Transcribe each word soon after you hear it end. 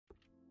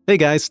Hey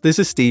guys, this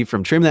is Steve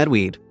from Trim That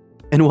Weed,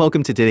 and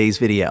welcome to today's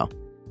video,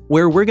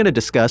 where we're going to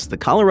discuss the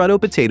Colorado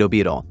Potato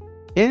Beetle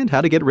and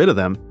how to get rid of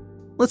them.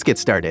 Let's get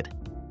started.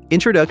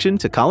 Introduction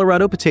to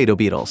Colorado Potato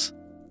Beetles.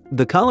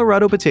 The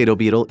Colorado Potato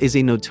Beetle is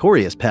a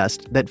notorious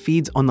pest that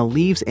feeds on the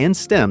leaves and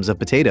stems of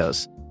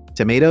potatoes,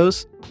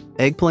 tomatoes,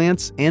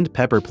 eggplants, and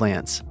pepper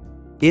plants.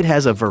 It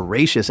has a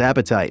voracious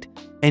appetite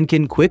and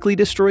can quickly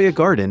destroy a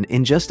garden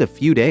in just a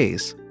few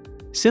days.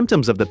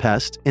 Symptoms of the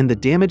pest and the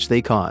damage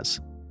they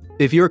cause.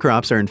 If your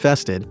crops are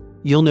infested,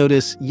 you'll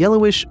notice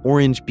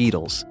yellowish-orange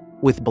beetles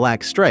with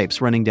black stripes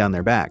running down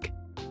their back.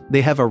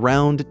 They have a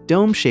round,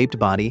 dome-shaped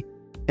body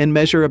and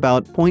measure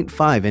about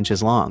 0.5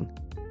 inches long.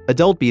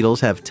 Adult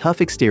beetles have tough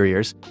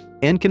exteriors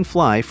and can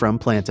fly from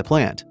plant to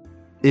plant.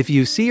 If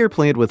you see your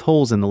plant with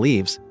holes in the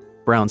leaves,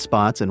 brown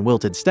spots, and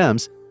wilted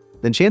stems,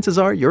 then chances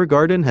are your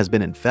garden has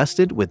been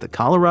infested with the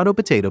Colorado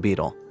Potato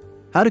Beetle.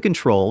 How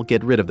to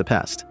get rid of the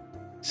pest.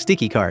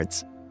 Sticky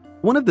cards.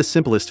 One of the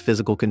simplest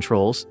physical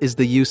controls is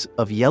the use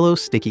of yellow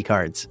sticky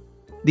cards.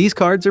 These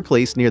cards are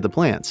placed near the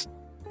plants,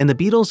 and the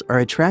beetles are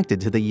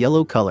attracted to the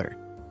yellow color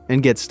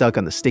and get stuck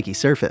on the sticky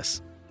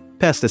surface.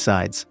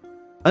 Pesticides.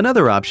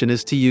 Another option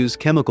is to use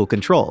chemical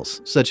controls,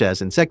 such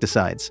as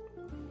insecticides.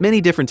 Many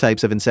different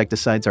types of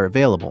insecticides are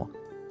available,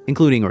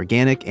 including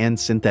organic and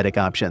synthetic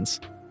options.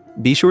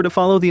 Be sure to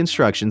follow the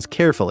instructions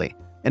carefully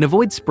and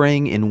avoid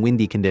spraying in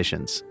windy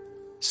conditions.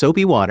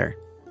 Soapy water.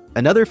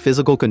 Another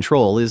physical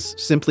control is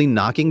simply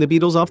knocking the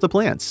beetles off the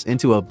plants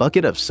into a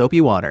bucket of soapy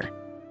water.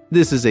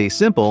 This is a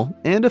simple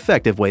and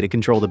effective way to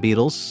control the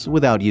beetles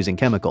without using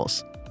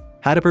chemicals.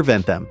 How to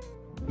prevent them.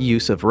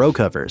 Use of row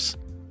covers.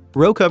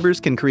 Row covers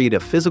can create a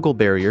physical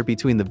barrier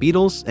between the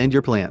beetles and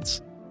your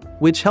plants,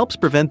 which helps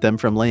prevent them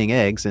from laying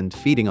eggs and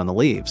feeding on the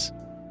leaves.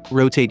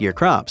 Rotate your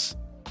crops.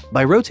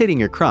 By rotating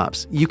your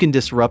crops, you can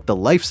disrupt the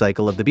life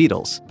cycle of the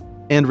beetles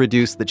and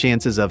reduce the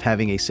chances of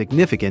having a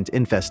significant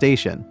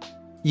infestation.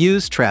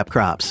 Use trap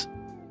crops.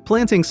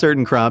 Planting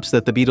certain crops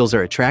that the beetles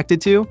are attracted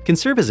to can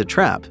serve as a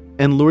trap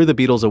and lure the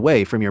beetles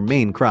away from your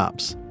main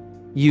crops.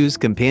 Use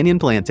companion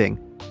planting.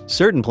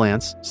 Certain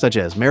plants, such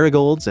as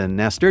marigolds and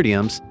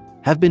nasturtiums,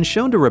 have been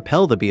shown to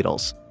repel the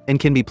beetles and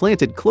can be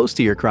planted close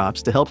to your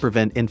crops to help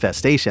prevent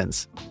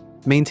infestations.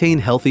 Maintain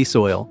healthy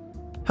soil.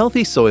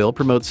 Healthy soil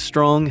promotes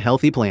strong,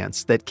 healthy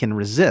plants that can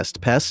resist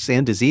pests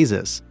and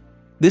diseases.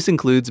 This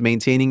includes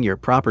maintaining your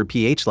proper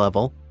pH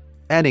level,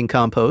 adding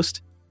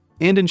compost,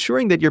 and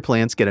ensuring that your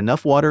plants get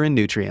enough water and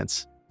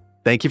nutrients.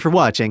 Thank you for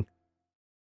watching.